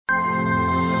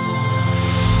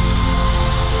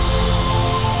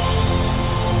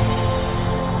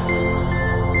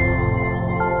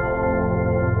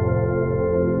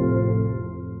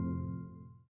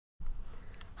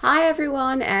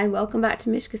everyone, and welcome back to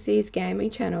Mishka C's gaming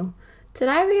channel.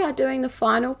 Today we are doing the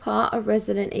final part of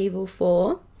Resident Evil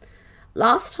 4.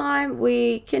 Last time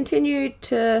we continued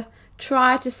to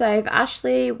try to save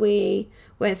Ashley. We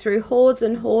went through hordes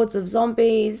and hordes of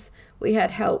zombies. We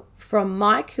had help from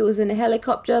Mike, who was in a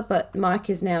helicopter, but Mike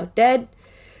is now dead.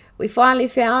 We finally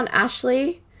found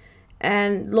Ashley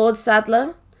and Lord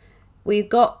Sadler. We've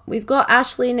got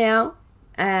Ashley now,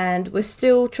 and we're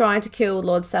still trying to kill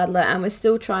Lord Sadler, and we're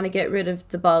still trying to get rid of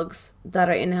the bugs that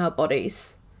are in our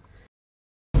bodies.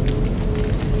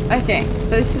 Okay,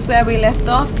 so this is where we left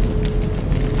off.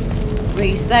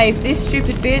 We saved this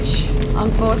stupid bitch,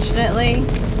 unfortunately,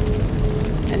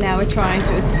 and now we're trying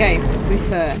to escape with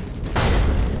her.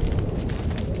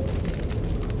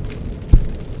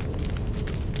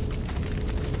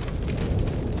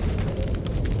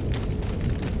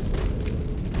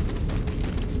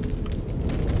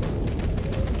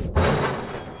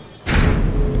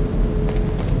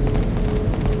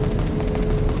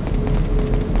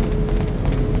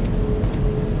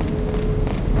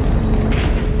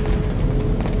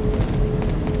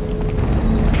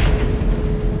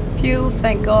 Fuel,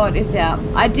 thank God, is out.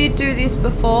 I did do this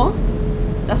before,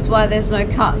 that's why there's no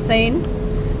cutscene,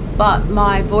 but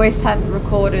my voice hadn't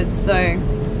recorded, so,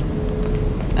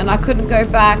 and I couldn't go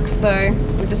back, so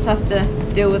we just have to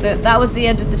deal with it. That was the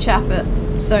end of the chapter,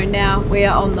 so now we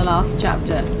are on the last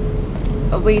chapter,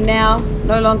 but we now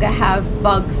no longer have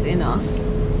bugs in us.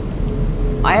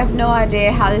 I have no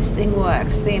idea how this thing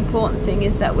works. The important thing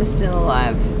is that we're still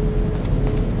alive.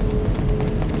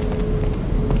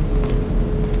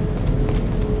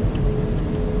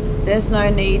 There's no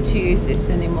need to use this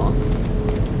anymore.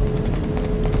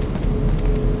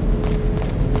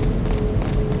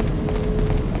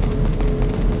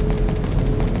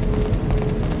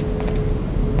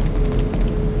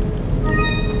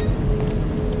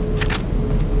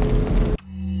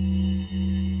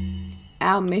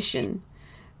 Our mission.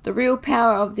 The real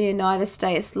power of the United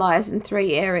States lies in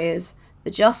three areas: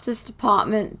 the Justice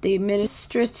Department, the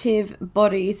administrative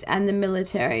bodies, and the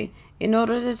military. In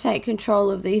order to take control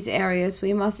of these areas,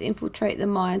 we must infiltrate the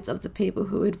minds of the people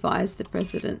who advise the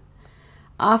president.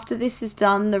 After this is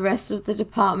done, the rest of the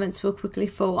departments will quickly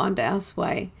fall under our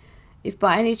sway. If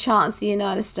by any chance the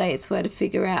United States were to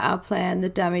figure out our plan, the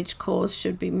damage caused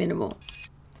should be minimal.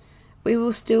 We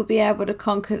will still be able to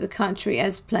conquer the country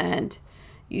as planned,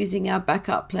 using our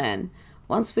backup plan.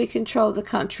 Once we control the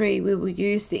country, we will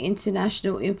use the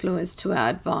international influence to our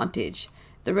advantage.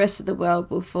 The rest of the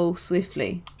world will fall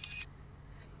swiftly.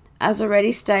 As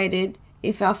already stated,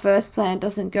 if our first plan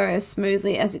doesn't go as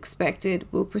smoothly as expected,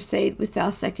 we'll proceed with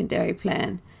our secondary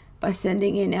plan. By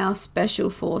sending in our special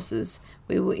forces,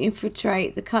 we will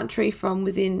infiltrate the country from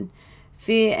within.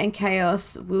 Fear and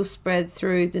chaos will spread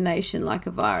through the nation like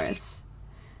a virus.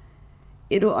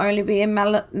 It'll only be a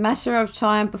matter of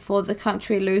time before the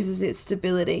country loses its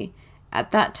stability. At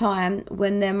that time,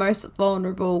 when they're most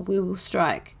vulnerable, we will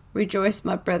strike. Rejoice,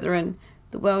 my brethren,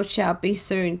 the world shall be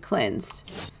soon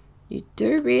cleansed. You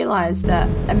do realize that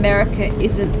America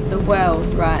isn't the world,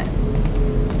 right?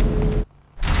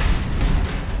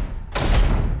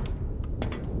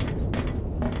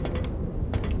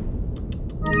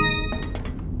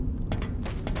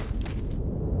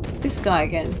 This guy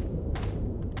again.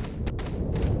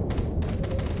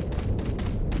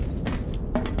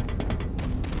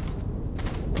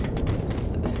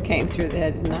 I just came through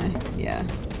there, didn't I? Yeah.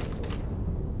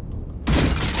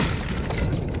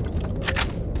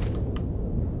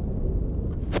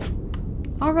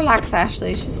 Oh, relax,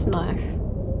 Ashley. It's just a knife.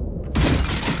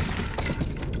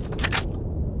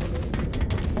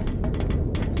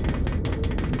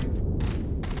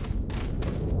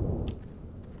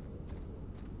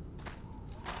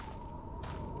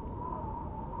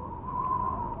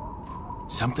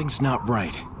 Something's not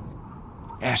right.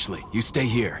 Ashley, you stay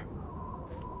here.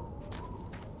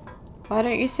 Why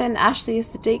don't you send Ashley as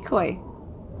the decoy?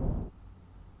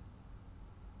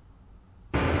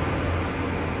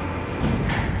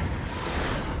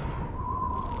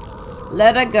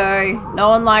 Let her go. No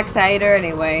one likes Ada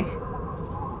anyway.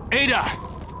 Ada!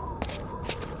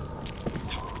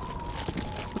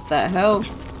 What the hell?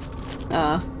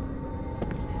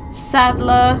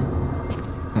 Sadler.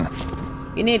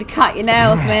 You need to cut your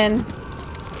nails, man.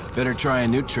 Better try a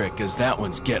new trick, cause that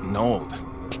one's getting old.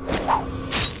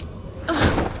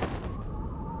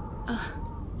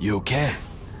 You okay?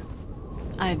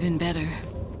 I've been better.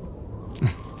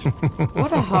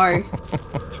 What a hoe.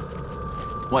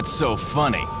 What's so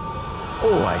funny?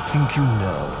 Oh, I think you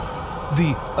know.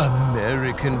 The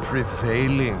American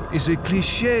prevailing is a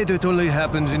cliché that only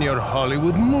happens in your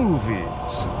Hollywood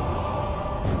movies.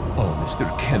 Oh Mr.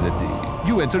 Kennedy.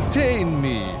 You entertain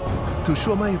me. To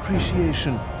show my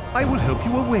appreciation, I will help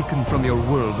you awaken from your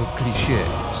world of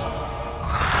cliches.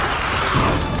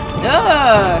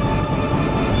 Ugh!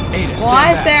 Ada, stand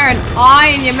Why is back. there an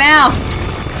eye in your mouth?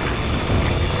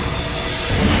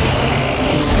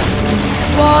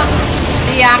 What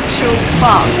the actual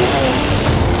fuck?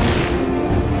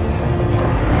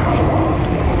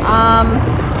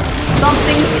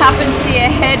 Something's happened to your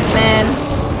head, man.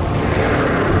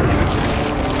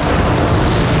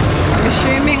 I'm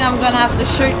assuming I'm gonna have to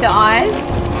shoot the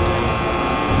eyes.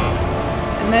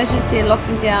 Emergency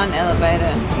locking down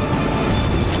elevator.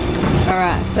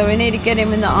 Alright, so we need to get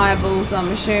him in the eyeballs, I'm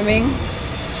assuming.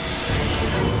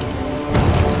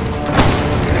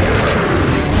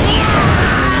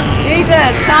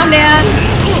 Jesus, calm down.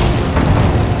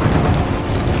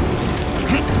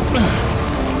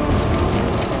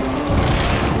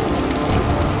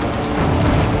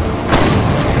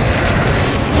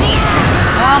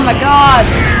 Oh my god!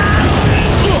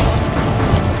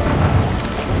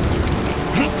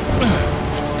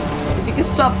 If you could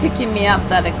stop picking me up,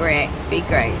 that'd be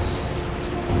great.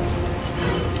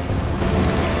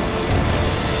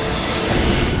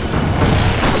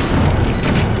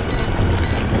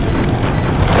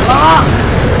 Blow up!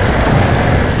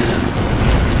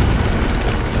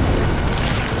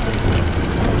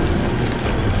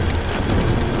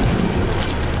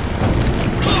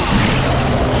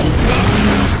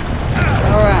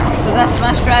 That's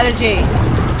my strategy.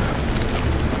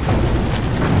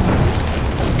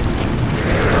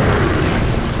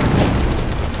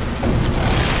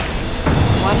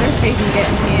 Wonder if he can get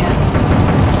in here.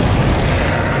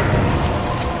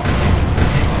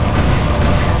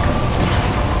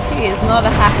 He is not a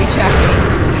happy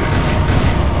chappy.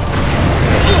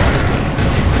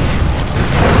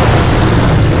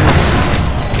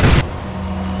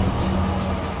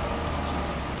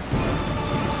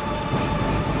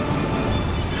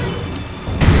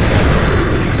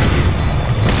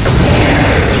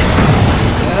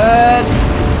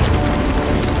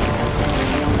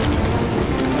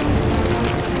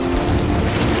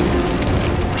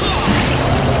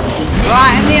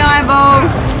 Right in the eyeball.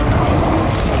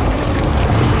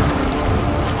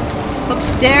 Stop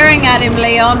staring at him,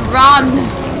 Leon. Run.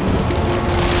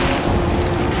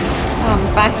 Oh,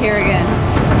 I'm back here again.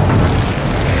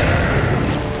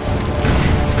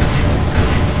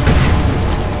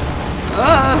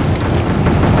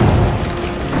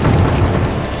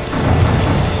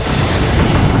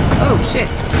 Oh shit.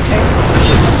 Okay.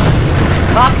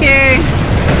 Fuck you.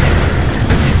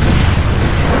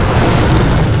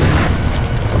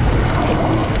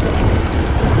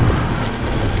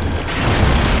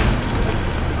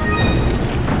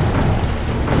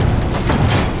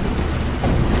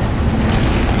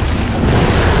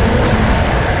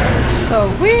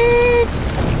 Sweet!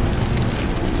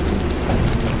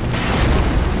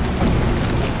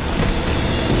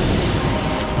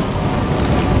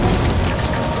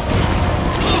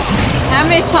 How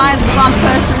many times does one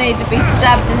person need to be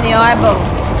stabbed in the eyeball?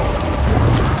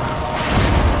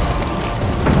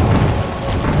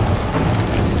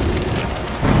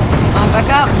 I'm back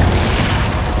up.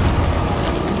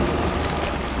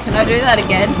 Can I do that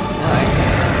again? No.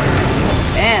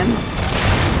 Damn.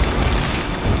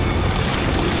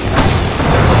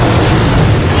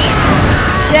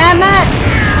 Damn it!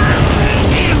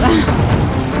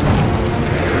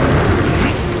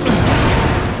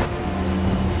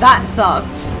 That sucked.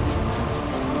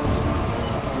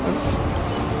 Oops.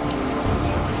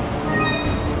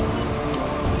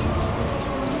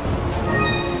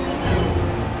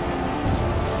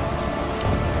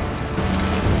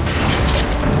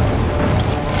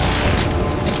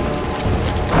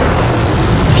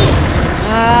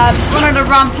 I just wanted to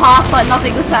run past like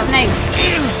nothing was happening.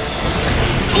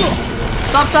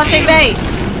 Stop touching me!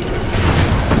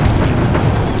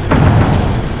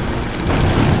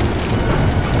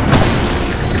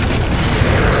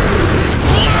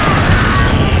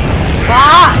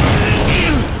 Fuck!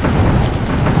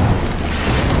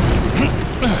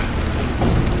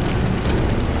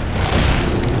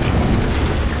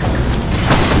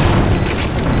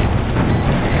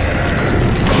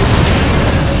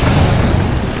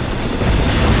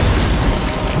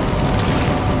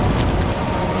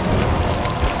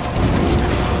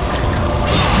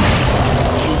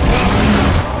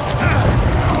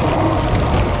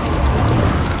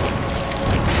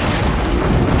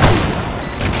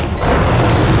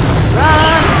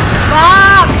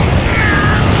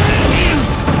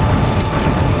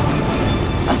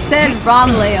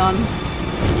 Run, Leon.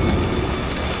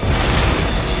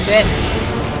 Shit.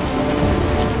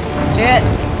 Shit.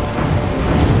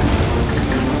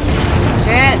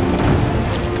 Shit.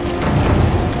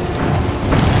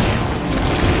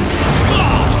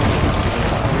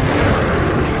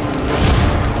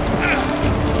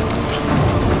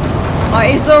 Oh,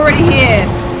 he's already here.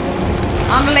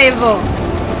 Unbelievable.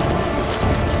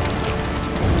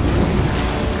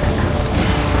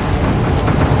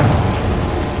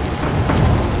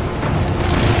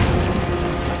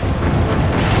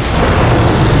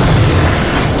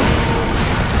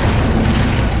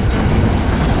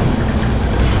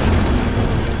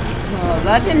 Well,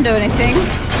 that didn't do anything.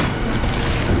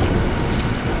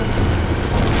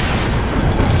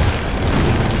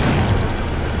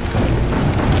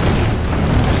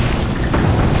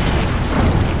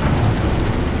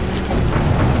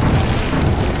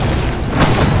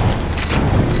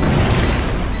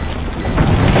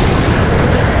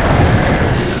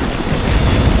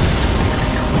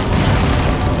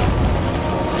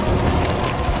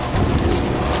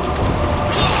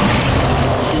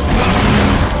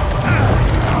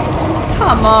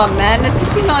 Come on, man. As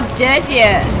if you're not dead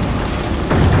yet.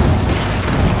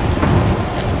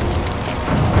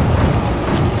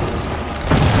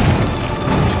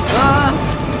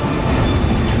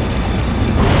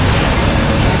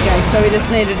 Okay, so we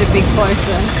just needed to be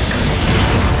closer.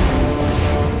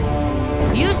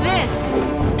 Use this.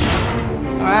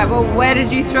 Alright, well, where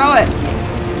did you throw it?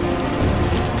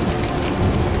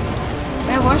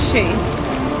 Where was she?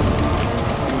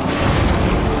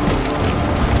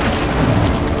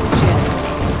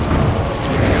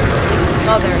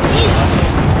 Oh, there it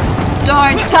is.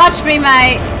 Don't touch me,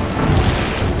 mate!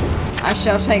 I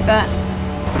shall take that.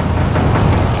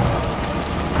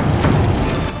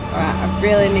 Alright, I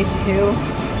really need to heal.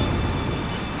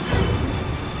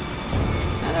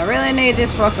 And I really need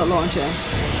this rocket launcher.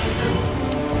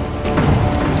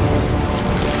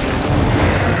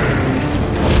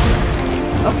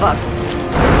 Oh, fuck.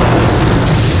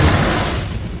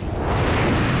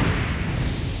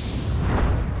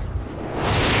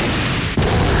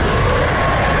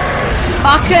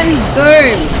 Fucking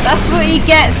boom! That's what you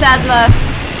get, Sadler.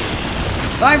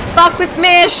 Don't fuck with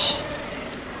Mish!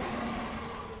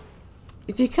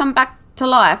 If you come back to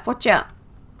life, watch out.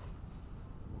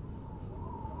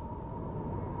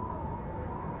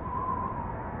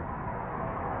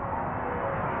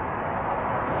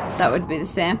 That would be the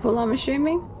sample, I'm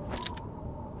assuming.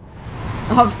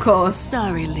 Of course.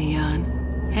 Sorry, Leon.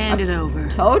 Hand it over.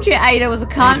 Told you Ada was a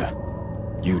cunt.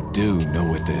 Ada, you do know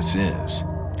what this is.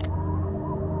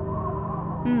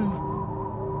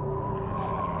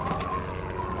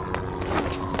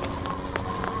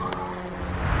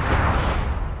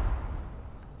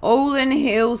 All in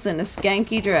heels and a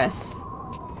skanky dress.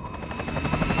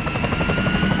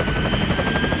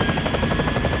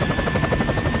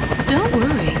 Don't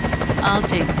worry. I'll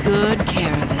take good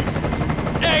care of it.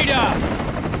 Ada!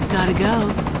 Gotta go.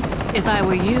 If I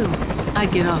were you,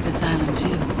 I'd get off this island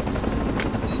too.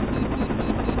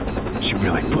 She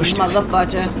really pushed it.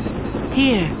 Motherfucker.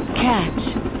 Here,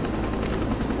 catch.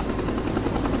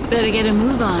 Better get a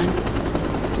move on.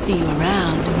 See you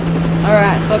around.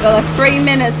 Alright, so I've got like 3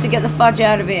 minutes to get the fudge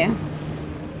out of here.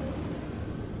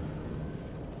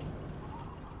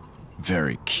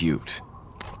 Very cute.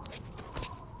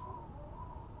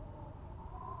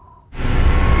 You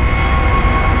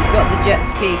got the jet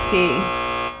ski key.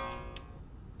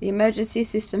 The emergency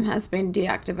system has been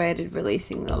deactivated,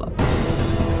 releasing the locks.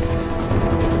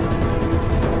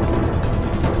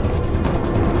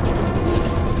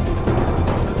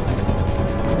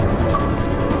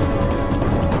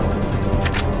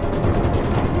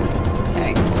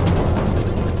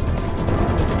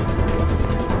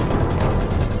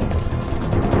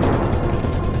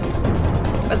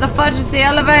 Fudge is the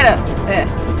elevator. There.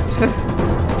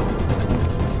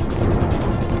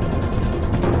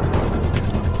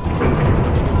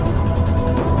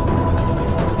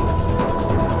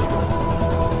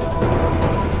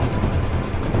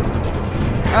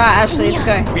 Alright, Ashley, let's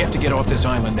go. We have to get off this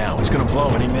island now. It's gonna blow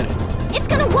any minute. It's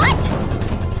gonna what?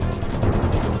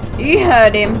 You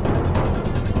heard him.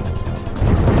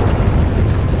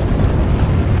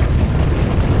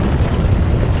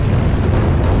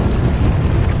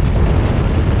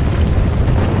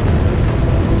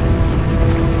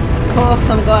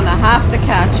 I'm gonna have to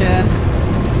catch her.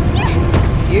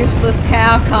 Useless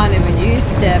cow can't even use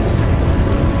steps.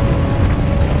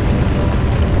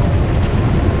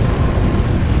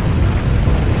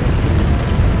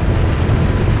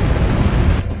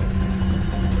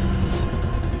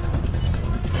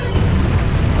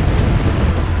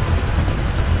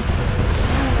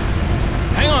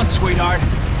 Hang on, sweetheart.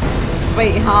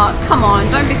 Sweetheart, come on,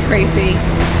 don't be creepy.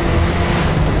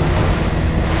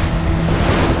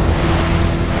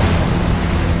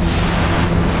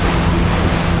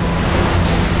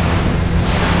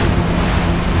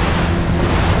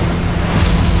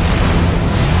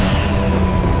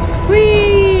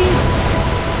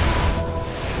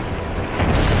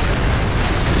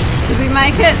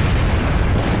 make it?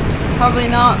 Probably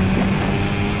not.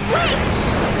 Please!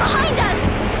 Behind us!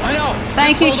 I know!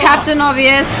 Thank Just you, hold Captain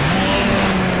Obvious.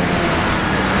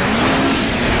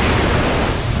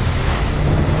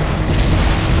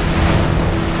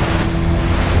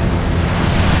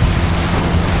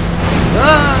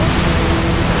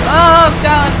 Oh,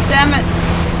 god damn it.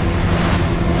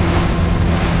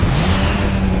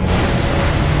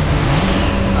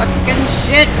 Fucking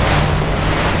shit.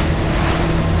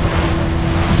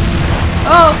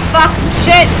 Oh, fucking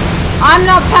shit. I'm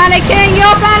not panicking,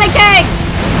 you're panicking.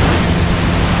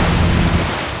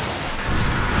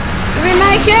 Did we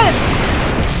make it?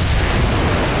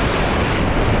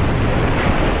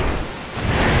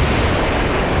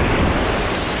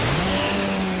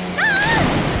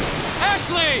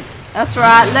 Ashley! That's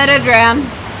right, let her drown.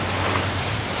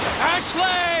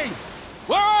 Ashley!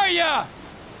 Where are you?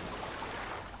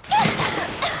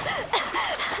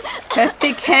 Her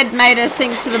thick head made her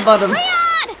sink to the bottom.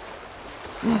 Leon!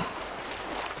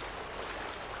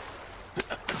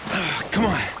 Come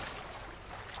on.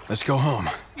 Let's go home.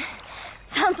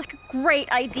 Sounds like a great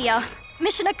idea.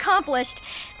 Mission accomplished.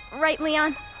 Right,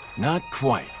 Leon? Not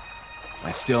quite.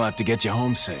 I still have to get you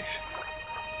home safe.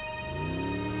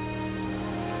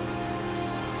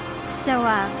 So,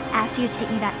 after you take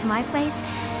me back to my place,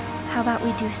 how about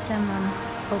we do some,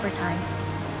 overtime?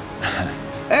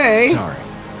 Hey. Sorry.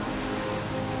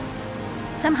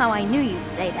 Somehow I knew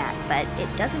you'd say that, but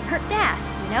it doesn't hurt to ask,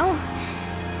 you know?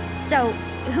 So,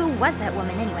 who was that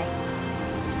woman anyway?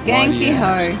 Skanky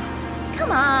ho.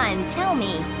 Come on, tell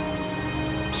me.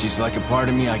 She's like a part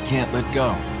of me I can't let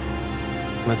go.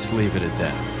 Let's leave it at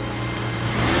that.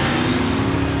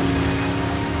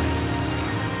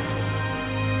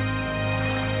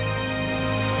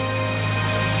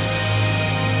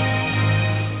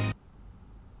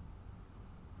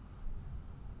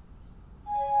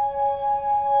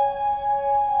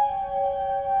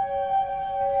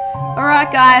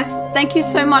 Alright guys, thank you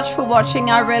so much for watching,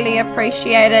 I really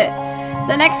appreciate it.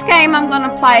 The next game I'm going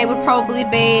to play would probably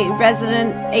be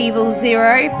Resident Evil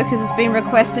 0 because it's been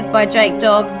requested by Jake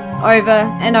Dog over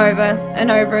and over and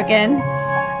over again.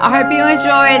 I hope you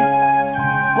enjoyed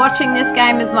watching this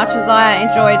game as much as I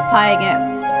enjoyed playing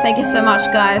it. Thank you so much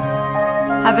guys.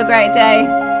 Have a great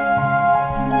day.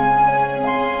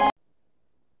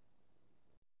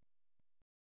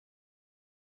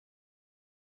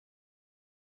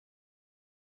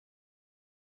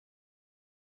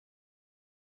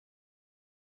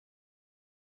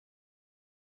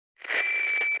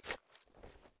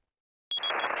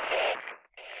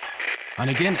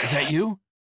 Hunnigan, is that you?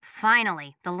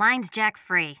 Finally, the line's jack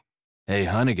free. Hey,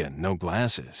 Hunnigan, no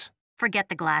glasses. Forget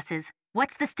the glasses.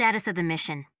 What's the status of the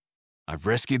mission? I've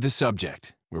rescued the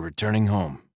subject. We're returning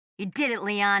home. You did it,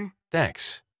 Leon.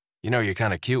 Thanks. You know, you're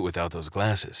kind of cute without those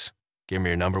glasses. Give me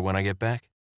your number when I get back.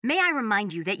 May I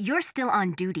remind you that you're still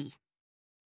on duty.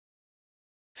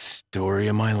 Story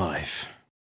of my life.